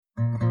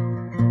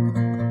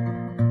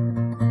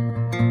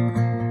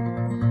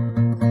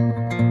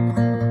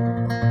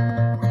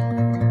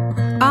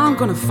I'm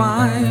gonna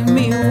find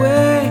me a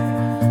way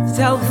to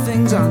tell the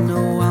things I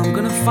know. I'm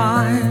gonna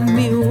find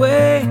me a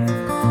way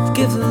to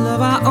give the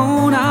love I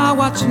own. I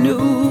watch the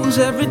news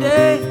every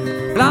day,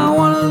 but I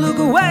wanna look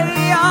away.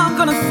 I'm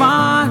gonna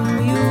find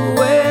me a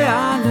way.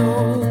 I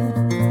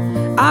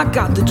know I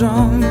got the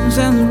drums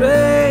and the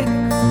rain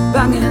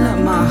banging up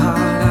my heart.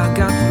 I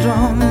got the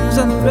drums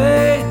and the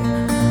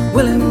rain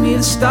willing me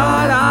to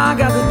start. I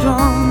got the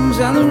drums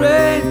and the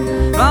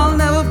rain, I'll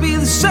never be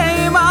the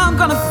same. I'm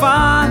gonna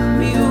find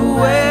me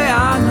a way.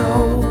 I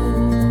know.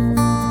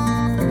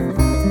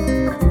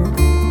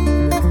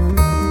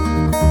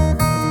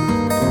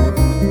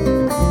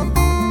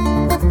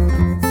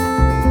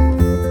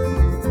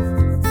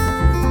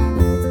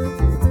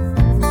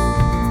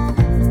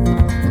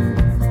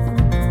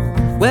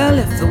 Well,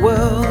 if the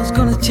world's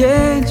gonna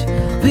change,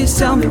 please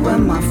tell me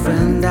when, my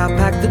friend. I'll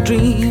pack the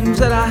dreams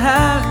that I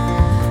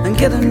had and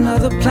get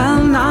another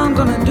plan. I'm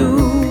gonna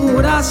do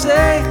what I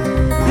say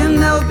and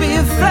never be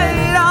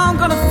afraid. I'm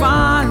gonna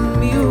find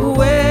me a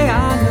way.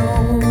 I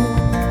know.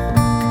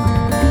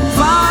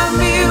 Find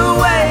me a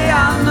way.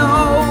 I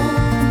know.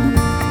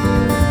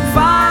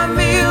 Find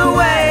me a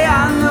way.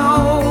 I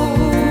know.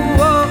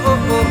 Oh,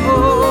 oh, oh,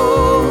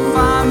 oh.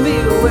 Find me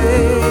a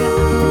way.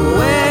 A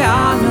way I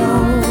know.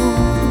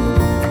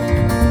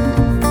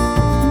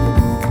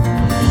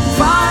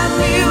 Find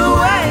me a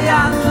way.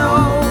 I know.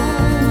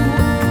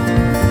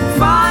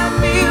 Find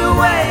me a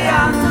way. I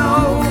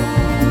know.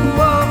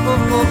 Oh,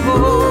 oh, oh,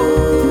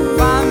 oh.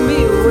 Find me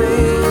a way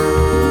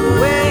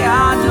I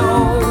know.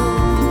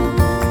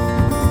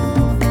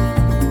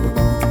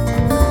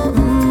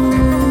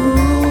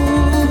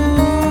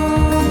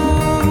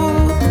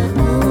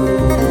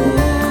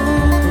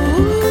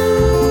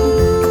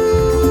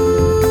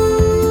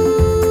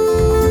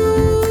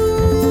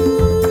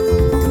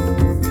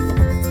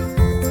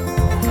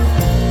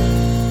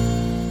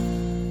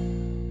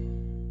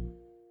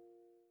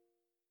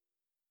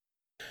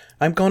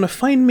 I'm going to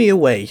find me a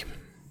way.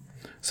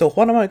 So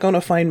what am I going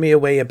to find me a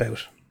way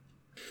about?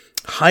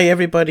 Hi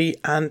everybody,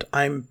 and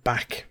I'm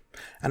back.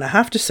 And I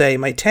have to say,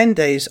 my 10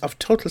 days of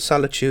total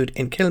solitude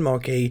in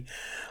Kilmorgee,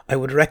 I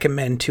would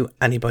recommend to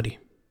anybody.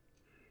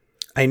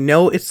 I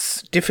know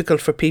it's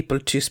difficult for people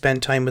to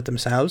spend time with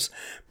themselves,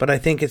 but I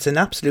think it's an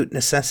absolute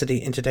necessity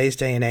in today's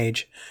day and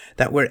age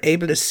that we're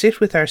able to sit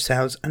with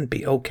ourselves and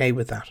be okay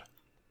with that.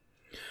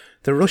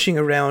 The rushing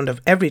around of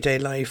everyday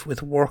life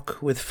with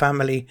work, with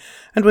family,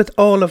 and with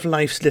all of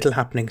life's little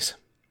happenings.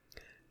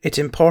 It's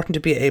important to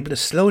be able to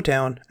slow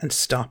down and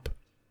stop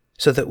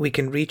so that we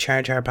can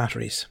recharge our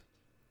batteries.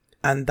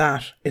 And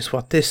that is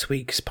what this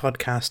week's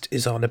podcast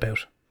is all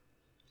about.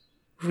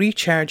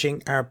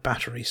 Recharging our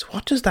batteries.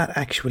 What does that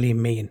actually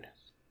mean?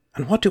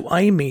 And what do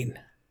I mean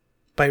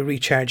by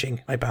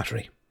recharging my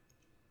battery?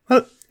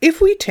 Well, if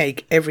we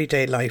take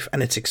everyday life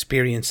and its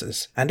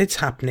experiences and its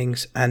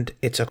happenings and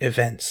its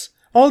events,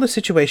 all the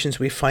situations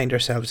we find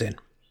ourselves in,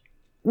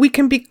 we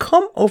can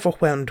become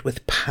overwhelmed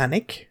with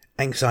panic,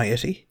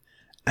 anxiety,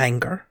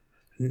 anger,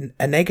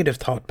 a negative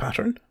thought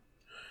pattern,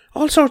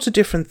 all sorts of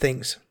different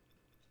things.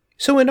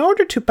 So in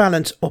order to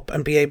balance up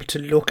and be able to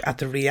look at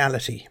the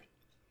reality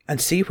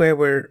and see where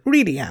we're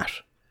really at,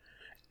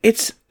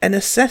 it's a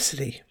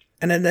necessity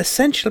and an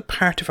essential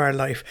part of our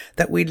life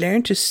that we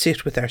learn to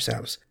sit with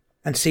ourselves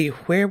and see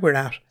where we're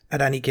at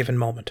any given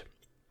moment.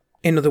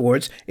 In other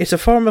words, it's a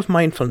form of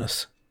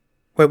mindfulness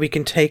where we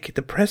can take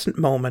the present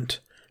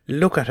moment,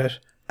 look at it,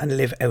 and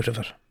live out of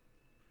it.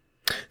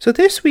 So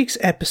this week's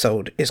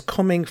episode is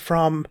coming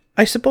from,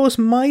 I suppose,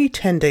 my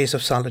 10 days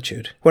of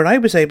solitude, where I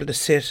was able to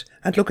sit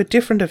and look at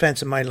different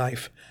events in my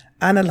life,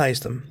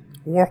 analyse them,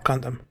 work on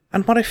them,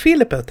 and what I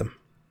feel about them,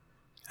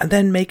 and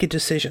then make a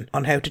decision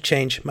on how to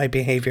change my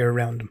behaviour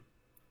around them.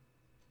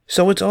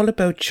 So it's all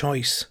about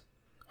choice.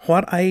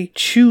 What I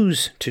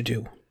choose to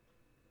do.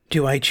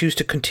 Do I choose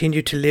to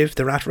continue to live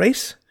the rat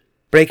race?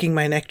 Breaking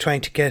my neck trying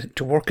to get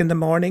to work in the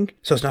morning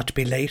so as not to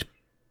be late?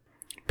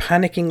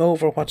 Panicking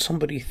over what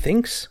somebody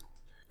thinks?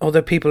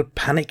 Other people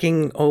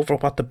panicking over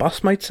what the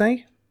boss might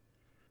say?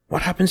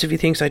 What happens if he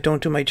thinks I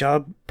don't do my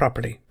job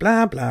properly?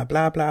 Blah, blah,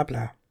 blah, blah,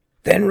 blah.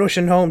 Then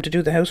rushing home to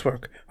do the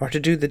housework, or to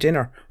do the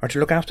dinner, or to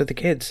look after the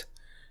kids,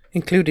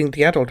 including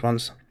the adult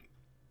ones.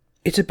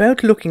 It's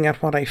about looking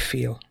at what I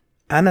feel,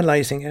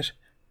 analysing it,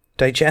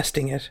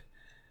 digesting it,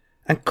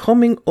 and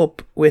coming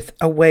up with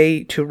a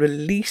way to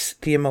release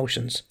the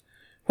emotions,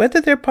 whether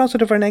they're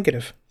positive or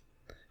negative,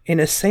 in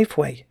a safe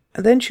way,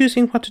 and then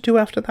choosing what to do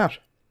after that.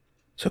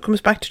 So it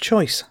comes back to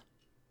choice.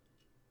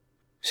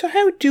 So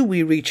how do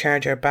we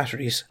recharge our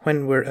batteries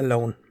when we're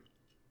alone?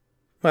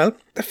 Well,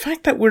 the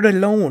fact that we're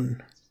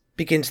alone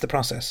begins the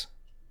process.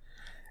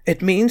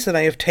 It means that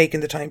I have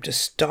taken the time to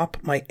stop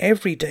my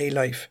everyday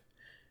life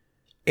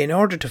in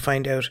order to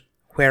find out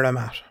where I'm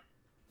at.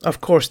 Of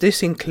course,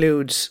 this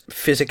includes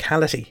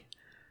physicality.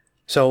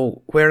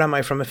 So where am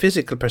I from a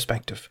physical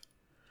perspective?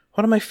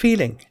 What am I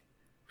feeling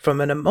from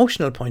an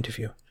emotional point of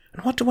view?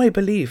 And what do I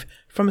believe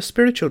from a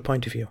spiritual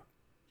point of view?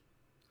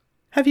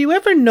 Have you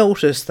ever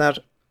noticed that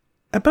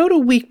about a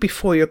week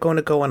before you're going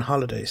to go on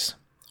holidays,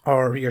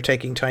 or you're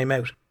taking time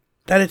out,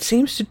 that it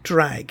seems to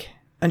drag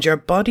and your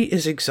body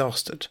is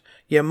exhausted,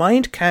 your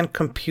mind can't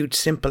compute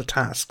simple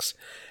tasks,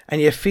 and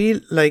you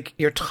feel like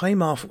your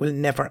time off will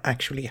never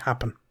actually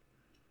happen?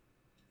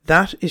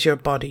 That is your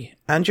body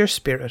and your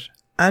spirit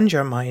and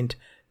your mind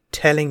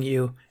telling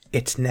you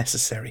it's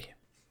necessary.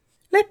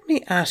 Let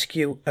me ask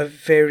you a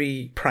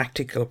very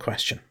practical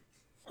question.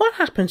 What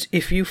happens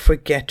if you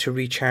forget to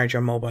recharge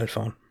your mobile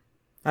phone?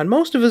 And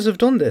most of us have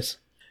done this.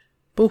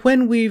 But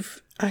when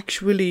we've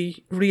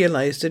actually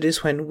realised it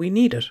is when we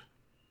need it.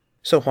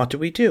 So what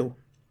do?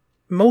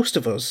 Most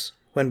of us,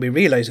 when we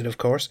realise it of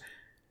course,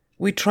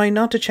 we try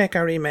not to check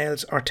our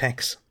emails or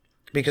texts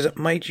because it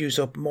might use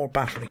up more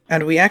battery.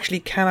 And we actually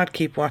cannot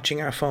keep watching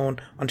our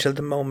phone until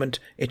the moment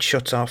it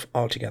shuts off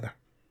altogether.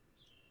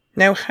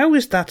 Now, how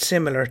is that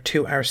similar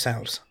to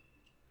ourselves?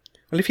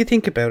 Well, if you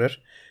think about it,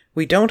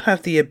 we don't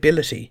have the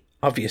ability,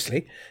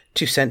 obviously,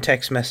 to send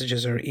text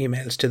messages or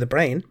emails to the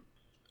brain,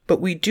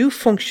 but we do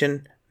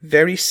function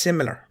very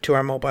similar to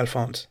our mobile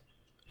phones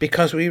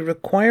because we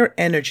require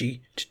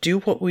energy to do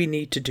what we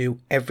need to do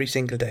every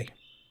single day.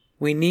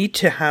 We need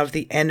to have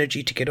the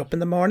energy to get up in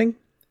the morning,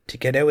 to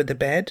get out of the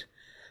bed.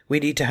 We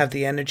need to have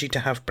the energy to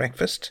have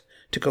breakfast,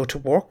 to go to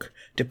work,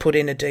 to put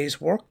in a day's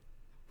work,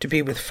 to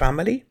be with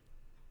family,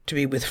 to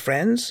be with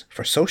friends,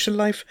 for social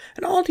life,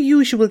 and all the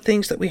usual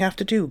things that we have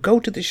to do. Go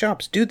to the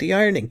shops, do the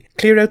ironing,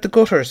 clear out the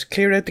gutters,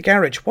 clear out the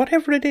garage,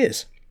 whatever it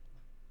is.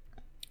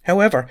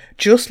 However,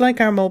 just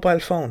like our mobile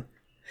phone,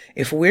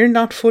 if we're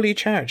not fully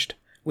charged,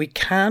 we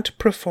can't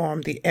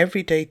perform the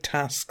everyday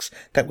tasks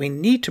that we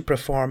need to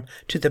perform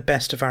to the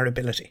best of our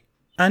ability.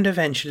 And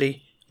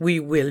eventually, we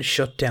will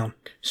shut down.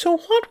 So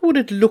what would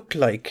it look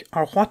like,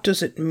 or what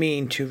does it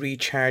mean to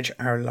recharge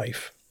our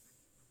life?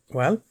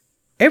 Well,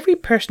 every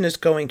person is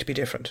going to be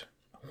different.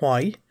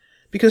 Why?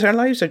 Because our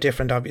lives are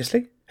different,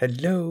 obviously.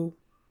 Hello.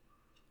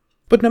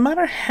 But no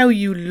matter how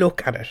you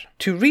look at it,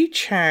 to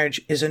recharge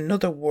is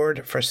another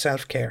word for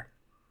self-care.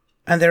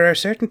 And there are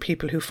certain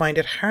people who find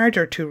it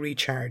harder to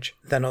recharge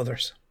than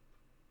others.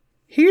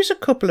 Here's a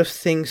couple of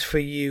things for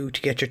you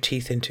to get your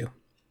teeth into.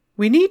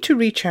 We need to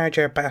recharge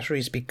our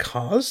batteries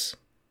because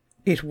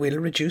it will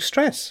reduce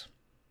stress.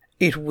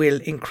 It will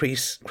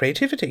increase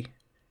creativity.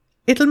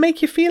 It'll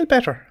make you feel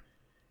better.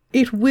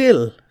 It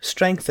will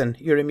strengthen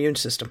your immune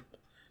system.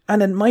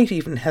 And it might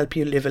even help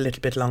you live a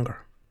little bit longer.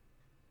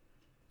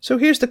 So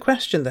here's the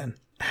question then.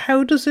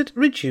 How does it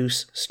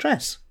reduce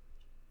stress?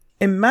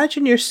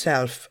 Imagine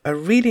yourself a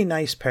really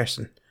nice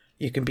person.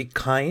 You can be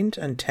kind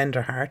and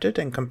tender-hearted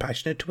and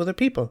compassionate to other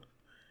people.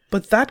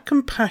 But that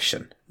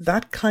compassion,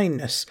 that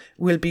kindness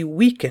will be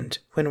weakened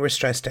when we're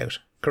stressed out,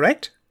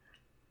 correct?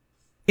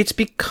 It's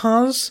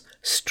because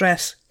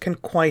stress can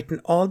quieten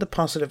all the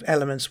positive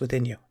elements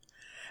within you.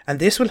 And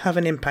this will have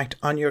an impact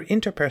on your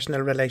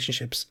interpersonal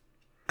relationships,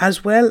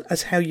 as well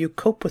as how you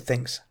cope with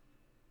things.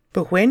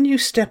 But when you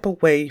step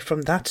away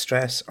from that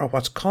stress or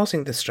what's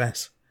causing the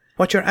stress,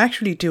 what you're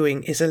actually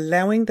doing is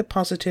allowing the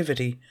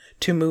positivity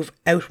to move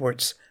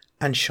outwards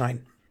and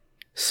shine.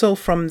 So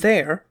from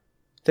there,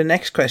 the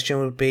next question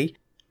will be,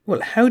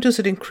 well, how does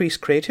it increase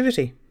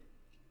creativity?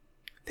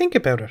 Think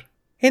about it.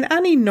 In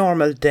any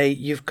normal day,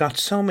 you've got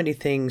so many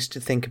things to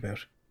think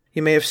about.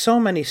 You may have so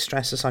many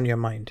stresses on your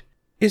mind.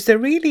 Is there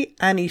really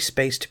any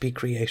space to be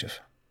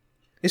creative?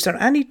 Is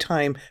there any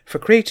time for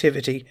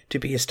creativity to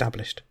be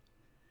established?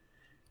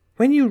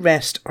 When you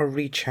rest or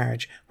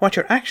recharge, what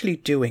you're actually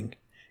doing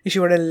is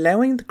you are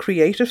allowing the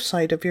creative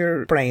side of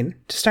your brain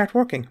to start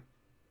working.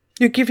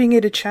 You're giving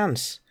it a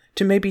chance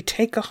to maybe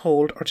take a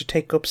hold or to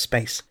take up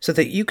space so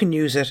that you can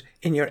use it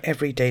in your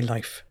everyday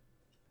life.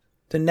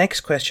 The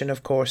next question,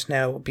 of course,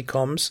 now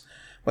becomes,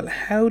 well,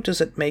 how does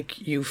it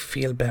make you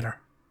feel better?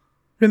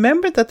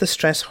 Remember that the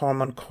stress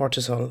hormone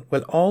cortisol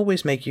will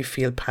always make you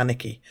feel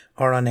panicky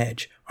or on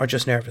edge or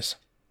just nervous.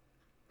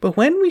 But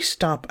when we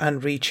stop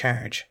and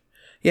recharge,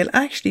 you'll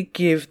actually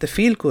give the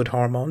feel-good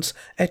hormones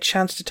a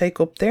chance to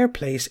take up their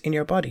place in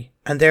your body.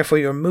 And therefore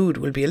your mood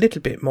will be a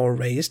little bit more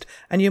raised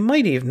and you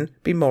might even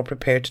be more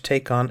prepared to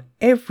take on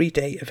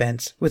everyday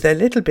events with a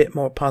little bit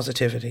more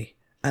positivity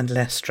and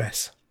less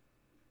stress.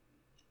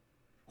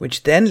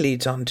 Which then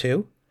leads on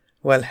to,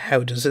 well, how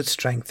does it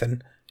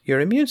strengthen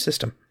your immune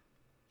system?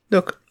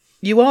 Look,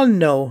 you all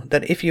know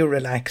that if you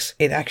relax,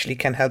 it actually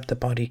can help the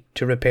body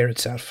to repair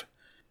itself.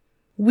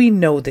 We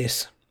know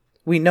this.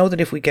 We know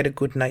that if we get a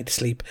good night's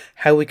sleep,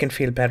 how we can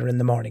feel better in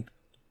the morning.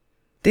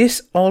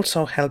 This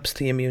also helps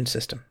the immune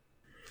system.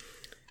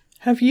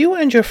 Have you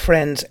and your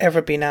friends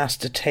ever been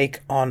asked to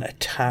take on a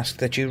task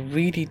that you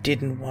really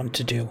didn't want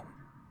to do,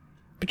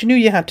 but you knew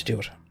you had to do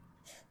it?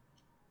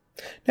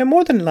 Now,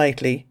 more than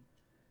likely,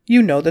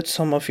 you know that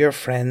some of your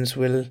friends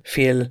will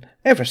feel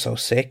ever so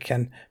sick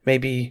and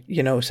maybe,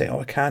 say,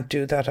 oh, I can't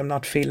do that, I'm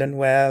not feeling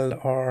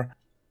well,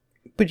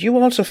 but you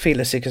also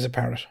feel as sick as a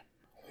parrot.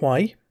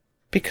 Why?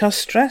 Because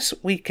stress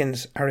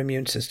weakens our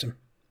immune system.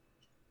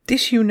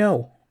 This you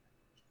know.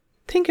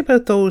 Think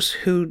about those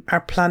who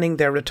are planning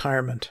their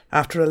retirement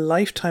after a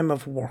lifetime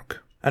of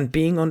work, and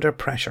being under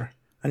pressure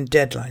and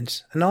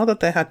deadlines and all that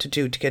they had to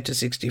do to get to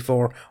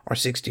 64 or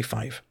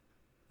 65.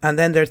 And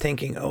then they're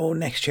thinking, oh,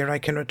 next year I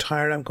can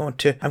retire. I'm going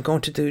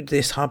to do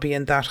this hobby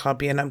and that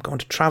hobby, and I'm going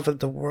to travel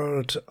the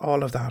world,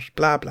 all of that,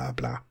 blah, blah,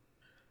 blah.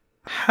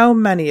 How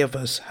many of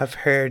us have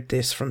heard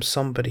this from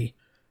somebody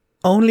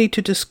only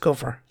to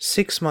discover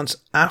 6 months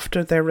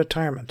after their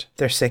retirement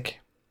they're sick,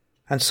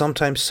 and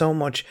sometimes so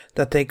much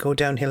that they go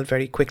downhill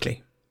very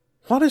quickly?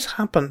 What has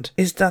happened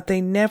is that they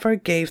never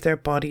gave their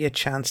body a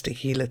chance to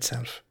heal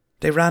itself.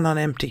 They ran on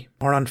empty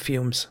or on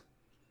fumes.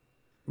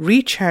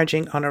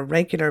 Recharging on a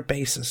regular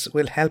basis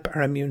will help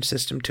our immune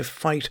system to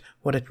fight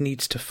what it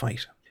needs to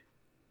fight.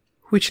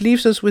 Which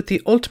leaves us with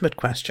the ultimate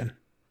question: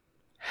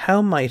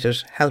 how might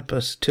it help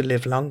us to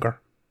live longer?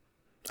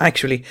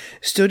 Actually,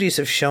 studies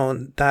have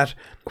shown that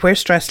where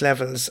stress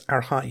levels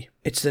are high,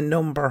 it's the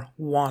number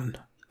one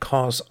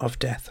cause of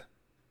death.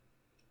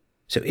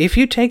 So if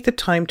you take the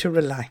time to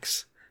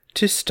relax,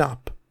 to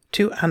stop,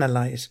 to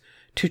analyse,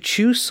 to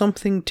choose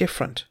something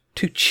different,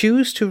 to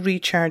choose to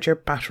recharge your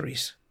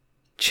batteries,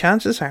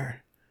 chances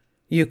are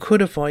you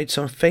could avoid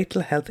some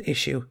fatal health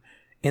issue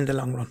in the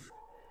long run.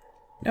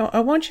 Now, I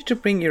want you to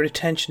bring your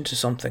attention to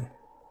something.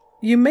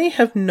 You may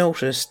have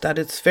noticed that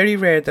it's very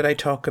rare that I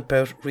talk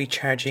about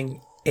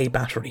recharging a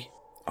battery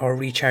or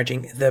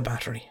recharging the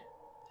battery,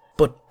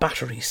 but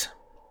batteries.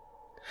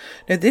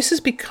 Now, this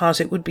is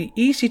because it would be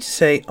easy to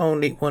say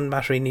only one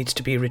battery needs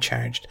to be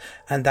recharged,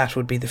 and that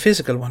would be the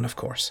physical one, of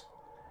course.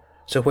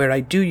 So where I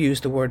do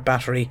use the word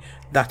battery,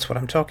 that's what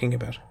I'm talking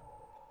about.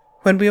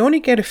 When we only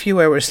get a few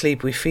hours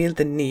sleep, we feel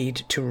the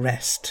need to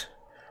rest.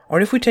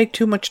 Or if we take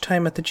too much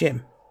time at the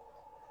gym,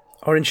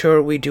 or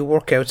ensure we do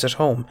workouts at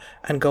home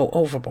and go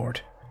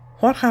overboard,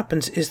 what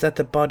happens is that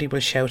the body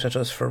will shout at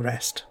us for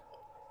rest.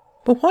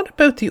 But what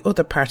about the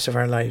other parts of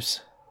our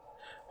lives?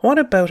 What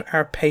about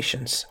our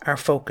patience, our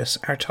focus,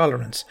 our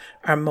tolerance,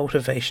 our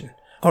motivation,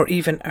 or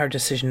even our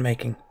decision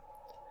making?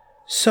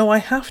 So I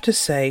have to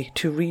say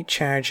to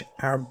recharge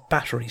our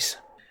batteries,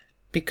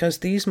 because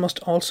these must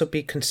also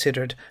be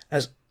considered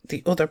as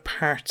the other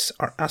parts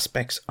or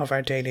aspects of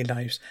our daily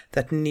lives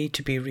that need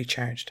to be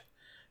recharged,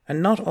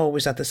 and not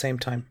always at the same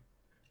time.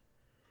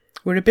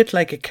 We're a bit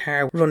like a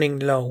car running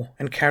low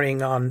and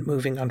carrying on,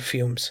 moving on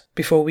fumes,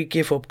 before we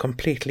give up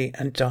completely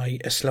and die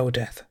a slow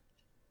death.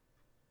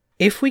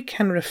 If we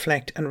can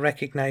reflect and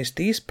recognise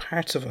these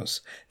parts of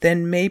us,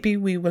 then maybe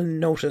we will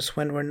notice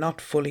when we're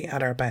not fully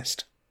at our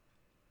best.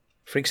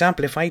 For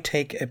example, if I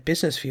take a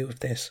business view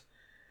of this,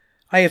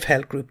 I have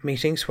held group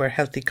meetings where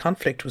healthy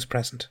conflict was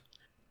present,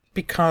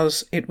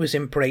 because it was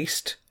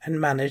embraced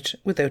and managed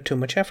without too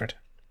much effort.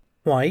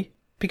 Why?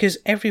 Because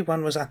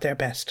everyone was at their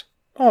best.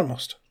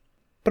 Almost.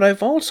 But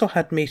I've also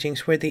had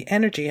meetings where the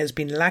energy has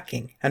been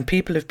lacking and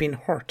people have been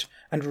hurt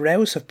and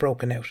rows have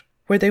broken out,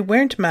 where they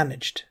weren't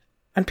managed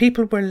and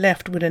people were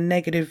left with a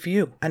negative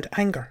view and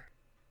anger.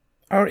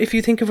 Or if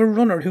you think of a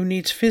runner who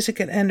needs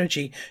physical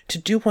energy to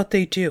do what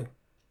they do,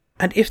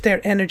 and if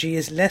their energy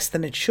is less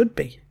than it should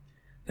be,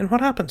 then what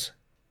happens?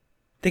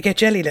 They get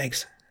jelly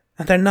legs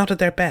and they're not at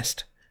their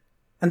best,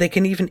 and they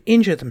can even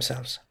injure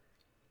themselves.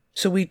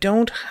 So we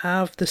don't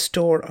have the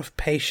store of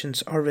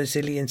patience or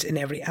resilience in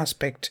every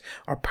aspect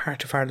or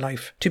part of our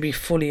life to be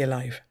fully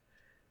alive.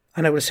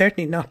 And I will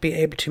certainly not be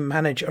able to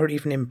manage or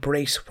even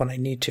embrace what I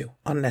need to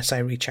unless I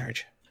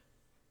recharge.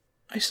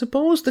 I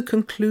suppose the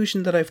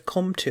conclusion that I've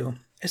come to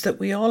is that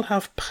we all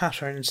have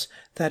patterns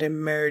that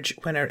emerge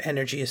when our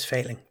energy is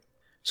failing.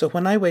 So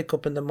when I wake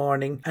up in the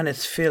morning and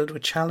it's filled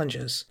with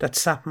challenges that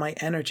sap my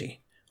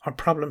energy or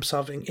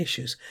problem-solving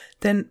issues,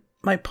 then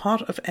my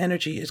pot of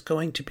energy is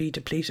going to be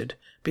depleted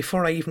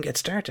before I even get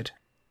started.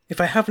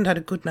 If I haven't had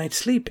a good night's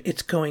sleep,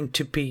 it's going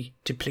to be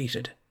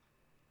depleted.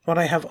 What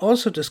I have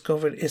also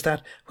discovered is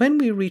that when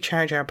we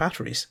recharge our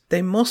batteries,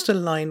 they must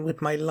align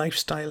with my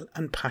lifestyle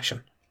and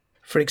passion.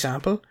 For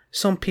example,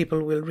 some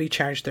people will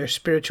recharge their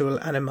spiritual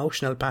and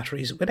emotional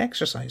batteries with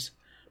exercise,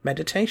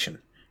 meditation,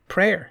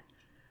 prayer,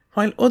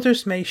 while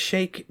others may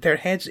shake their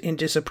heads in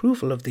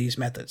disapproval of these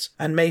methods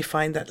and may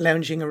find that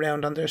lounging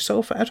around on their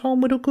sofa at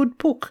home with a good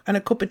book and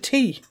a cup of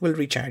tea will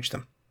recharge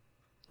them.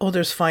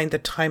 Others find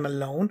that time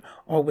alone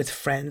or with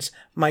friends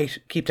might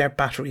keep their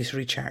batteries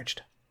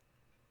recharged.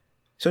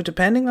 So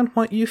depending on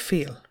what you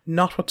feel,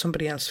 not what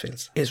somebody else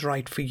feels, is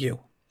right for you,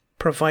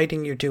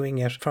 providing you're doing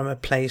it from a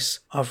place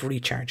of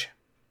recharge.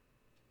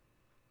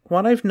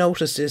 What I've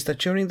noticed is that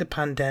during the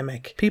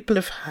pandemic, people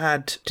have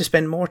had to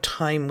spend more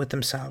time with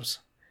themselves,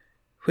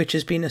 which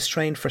has been a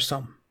strain for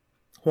some.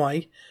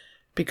 Why?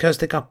 Because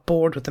they got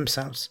bored with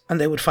themselves and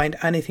they would find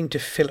anything to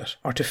fill it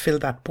or to fill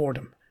that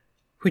boredom,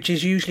 which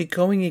is usually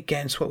going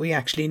against what we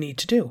actually need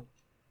to do.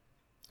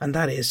 And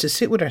that is to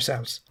sit with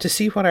ourselves, to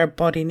see what our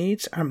body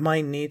needs, our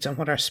mind needs, and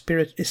what our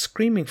spirit is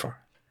screaming for.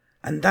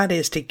 And that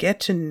is to get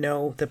to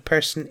know the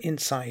person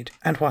inside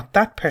and what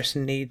that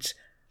person needs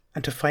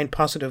and to find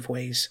positive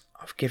ways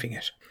of giving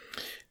it.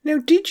 Now,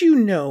 did you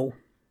know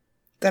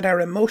that our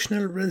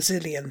emotional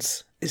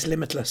resilience is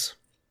limitless?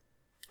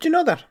 Do you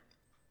know that?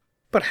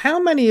 But how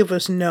many of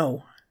us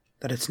know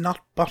that it's not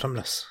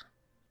bottomless?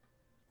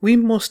 We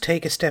must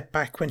take a step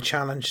back when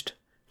challenged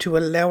to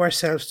allow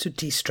ourselves to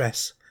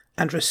de-stress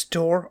and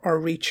restore or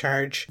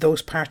recharge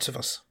those parts of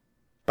us.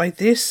 By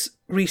this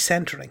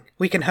recentering,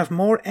 we can have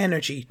more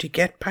energy to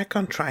get back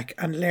on track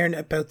and learn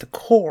about the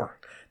core,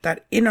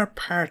 that inner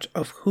part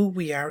of who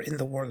we are in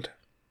the world.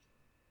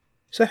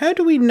 So how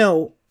do we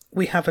know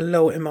we have a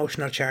low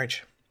emotional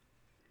charge?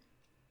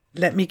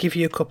 Let me give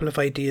you a couple of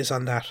ideas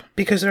on that,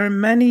 because there are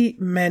many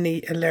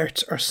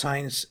alerts or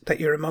signs that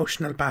your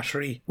emotional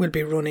battery will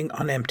be running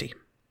on empty.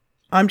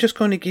 I'm just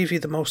going to give you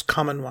the most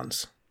common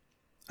ones.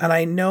 And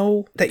I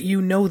know that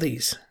you know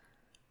these,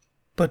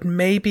 but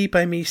maybe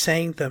by me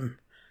saying them,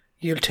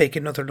 you'll take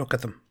another look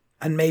at them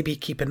and maybe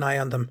keep an eye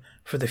on them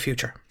for the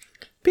future.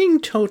 Being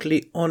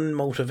totally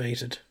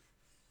unmotivated.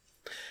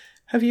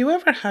 Have you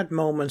ever had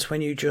moments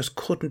when you just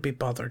couldn't be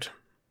bothered?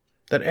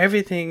 That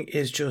everything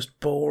is just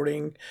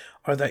boring,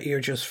 or that you're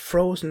just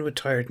frozen with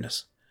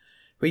tiredness,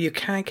 where you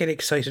can't get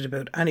excited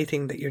about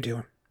anything that you're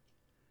doing?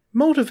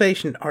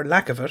 Motivation, or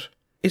lack of it,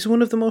 is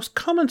one of the most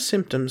common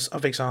symptoms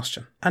of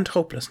exhaustion and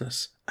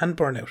hopelessness and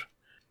burnout,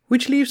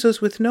 which leaves us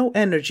with no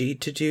energy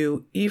to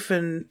do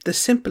even the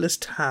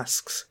simplest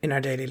tasks in our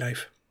daily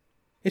life.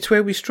 It's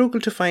where we struggle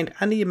to find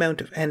any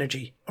amount of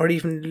energy or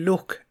even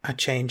look at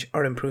change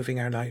or improving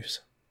our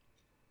lives.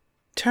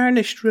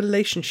 Tarnished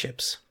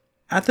relationships.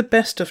 At the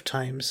best of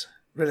times,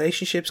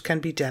 relationships can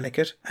be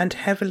delicate and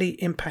heavily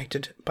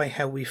impacted by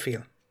how we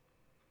feel.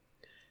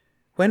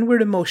 When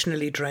we're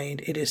emotionally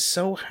drained, it is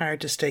so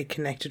hard to stay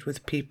connected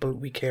with people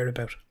we care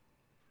about.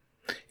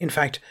 In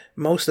fact,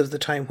 most of the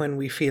time when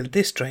we feel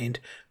this drained,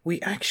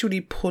 we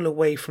actually pull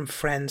away from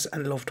friends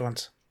and loved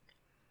ones.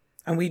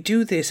 And we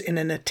do this in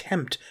an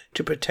attempt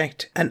to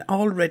protect an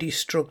already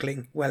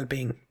struggling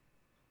well-being.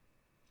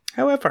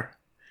 However,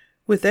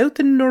 without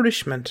the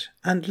nourishment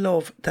and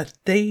love that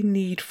they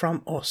need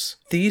from us,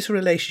 these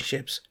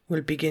relationships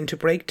will begin to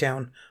break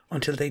down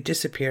until they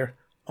disappear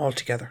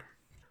altogether.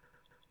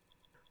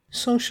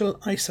 Social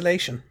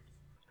isolation.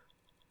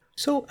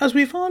 So, as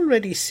we've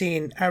already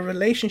seen, our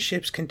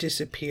relationships can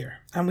disappear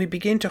and we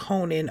begin to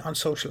hone in on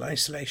social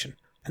isolation,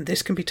 and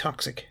this can be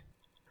toxic.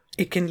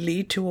 It can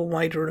lead to a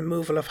wider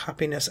removal of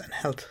happiness and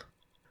health.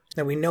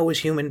 Now, we know as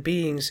human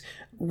beings,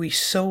 we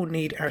so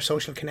need our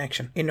social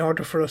connection in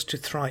order for us to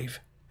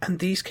thrive, and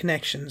these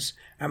connections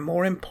are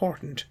more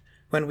important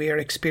when we are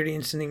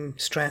experiencing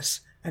stress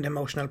and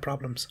emotional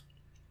problems.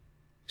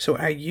 So,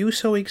 are you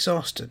so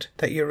exhausted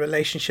that your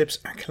relationships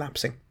are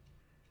collapsing?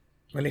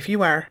 Well, if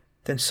you are,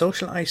 then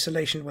social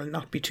isolation will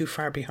not be too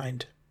far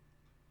behind.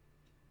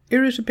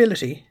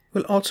 Irritability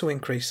will also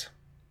increase.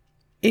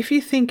 If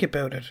you think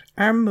about it,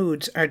 our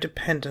moods are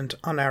dependent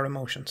on our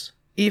emotions,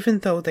 even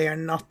though they are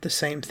not the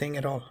same thing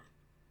at all.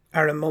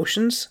 Our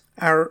emotions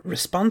are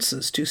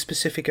responses to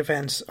specific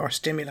events or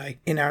stimuli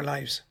in our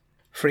lives.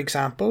 For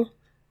example,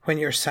 when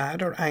you're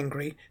sad or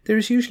angry, there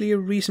is usually a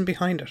reason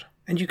behind it,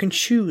 and you can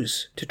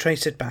choose to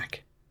trace it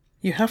back.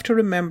 You have to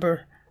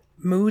remember,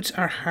 moods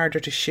are harder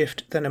to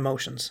shift than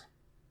emotions.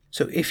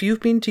 So if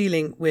you've been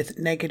dealing with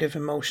negative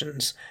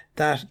emotions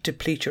that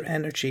deplete your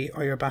energy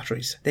or your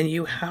batteries, then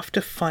you have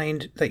to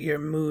find that your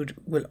mood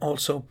will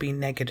also be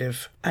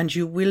negative, and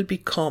you will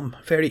become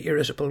very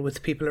irritable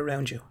with people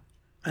around you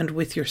and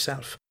with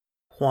yourself.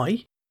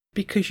 Why?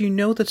 Because you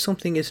know that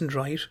something isn't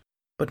right,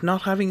 but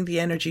not having the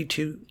energy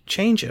to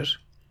change it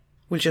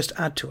will just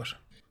add to it.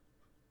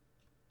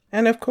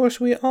 And of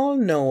course, we all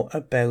know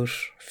about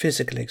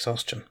physical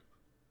exhaustion.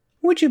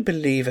 Would you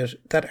believe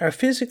it that our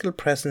physical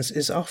presence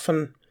is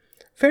often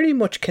very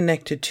much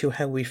connected to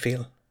how we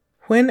feel?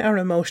 When our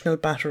emotional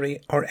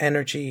battery or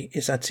energy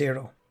is at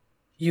zero,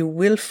 you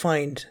will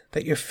find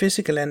that your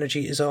physical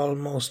energy is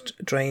almost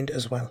drained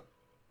as well.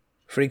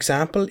 For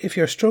example, if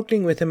you're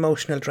struggling with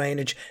emotional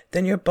drainage,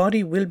 then your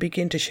body will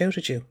begin to shout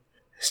at you,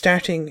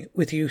 starting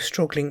with you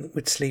struggling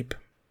with sleep.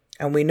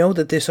 And we know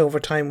that this over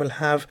time will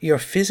have your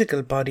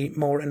physical body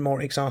more and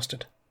more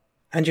exhausted,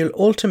 and you'll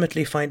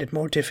ultimately find it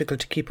more difficult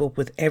to keep up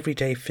with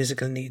everyday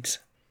physical needs.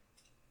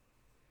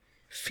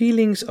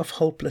 Feelings of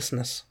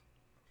hopelessness.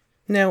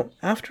 Now,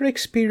 after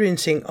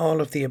experiencing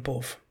all of the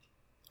above,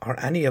 or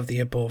any of the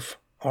above,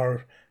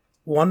 or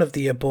one of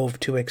the above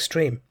to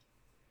extreme,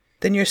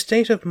 then your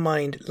state of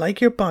mind,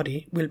 like your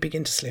body, will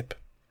begin to slip.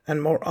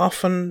 And more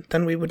often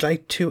than we would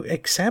like to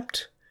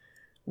accept,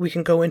 we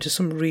can go into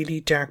some really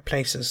dark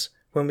places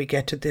when we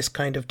get to this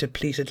kind of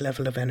depleted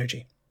level of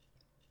energy.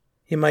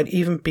 You might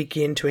even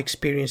begin to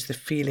experience the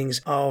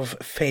feelings of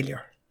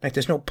failure, like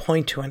there's no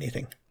point to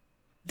anything.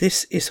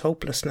 This is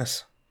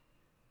hopelessness.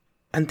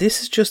 And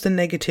this is just the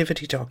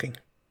negativity talking.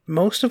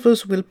 Most of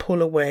us will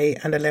pull away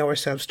and allow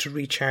ourselves to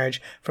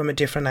recharge from a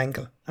different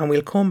angle, and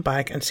we'll come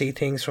back and see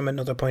things from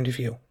another point of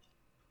view.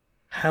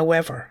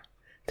 However,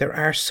 there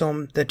are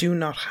some that do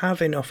not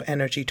have enough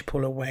energy to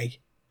pull away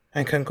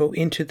and can go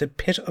into the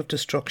pit of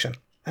destruction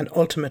and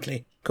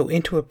ultimately go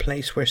into a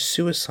place where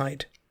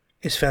suicide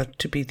is felt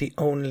to be the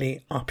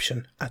only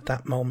option at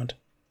that moment.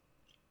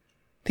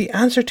 The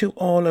answer to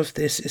all of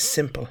this is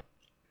simple.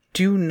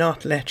 Do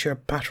not let your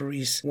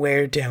batteries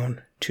wear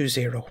down to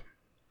zero.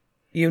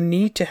 You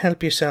need to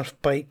help yourself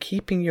by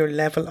keeping your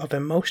level of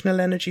emotional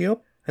energy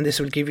up, and this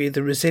will give you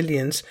the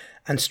resilience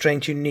and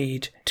strength you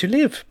need to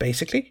live,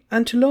 basically,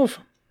 and to love.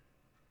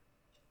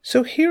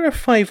 So here are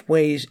 5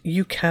 ways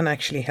you can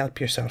actually help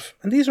yourself.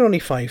 And these are only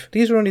 5.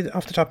 These are only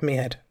off the top of my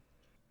head.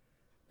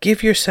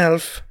 Give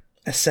yourself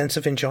a sense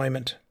of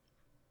enjoyment.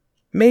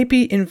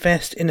 Maybe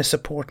invest in a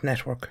support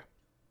network.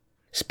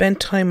 Spend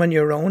time on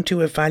your own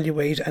to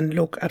evaluate and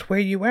look at where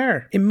you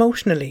are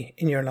emotionally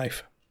in your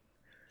life.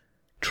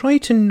 Try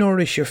to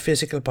nourish your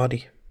physical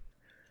body.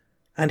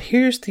 And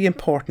here's the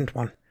important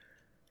one.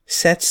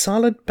 Set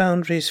solid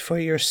boundaries for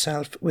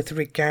yourself with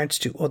regards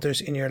to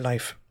others in your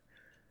life.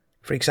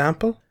 For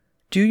example,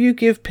 do you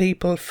give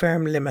people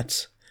firm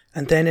limits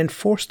and then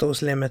enforce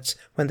those limits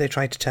when they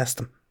try to test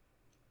them?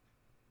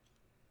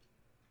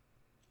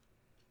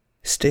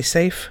 Stay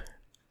safe,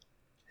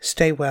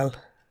 stay well.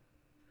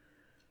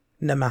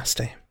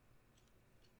 Namaste.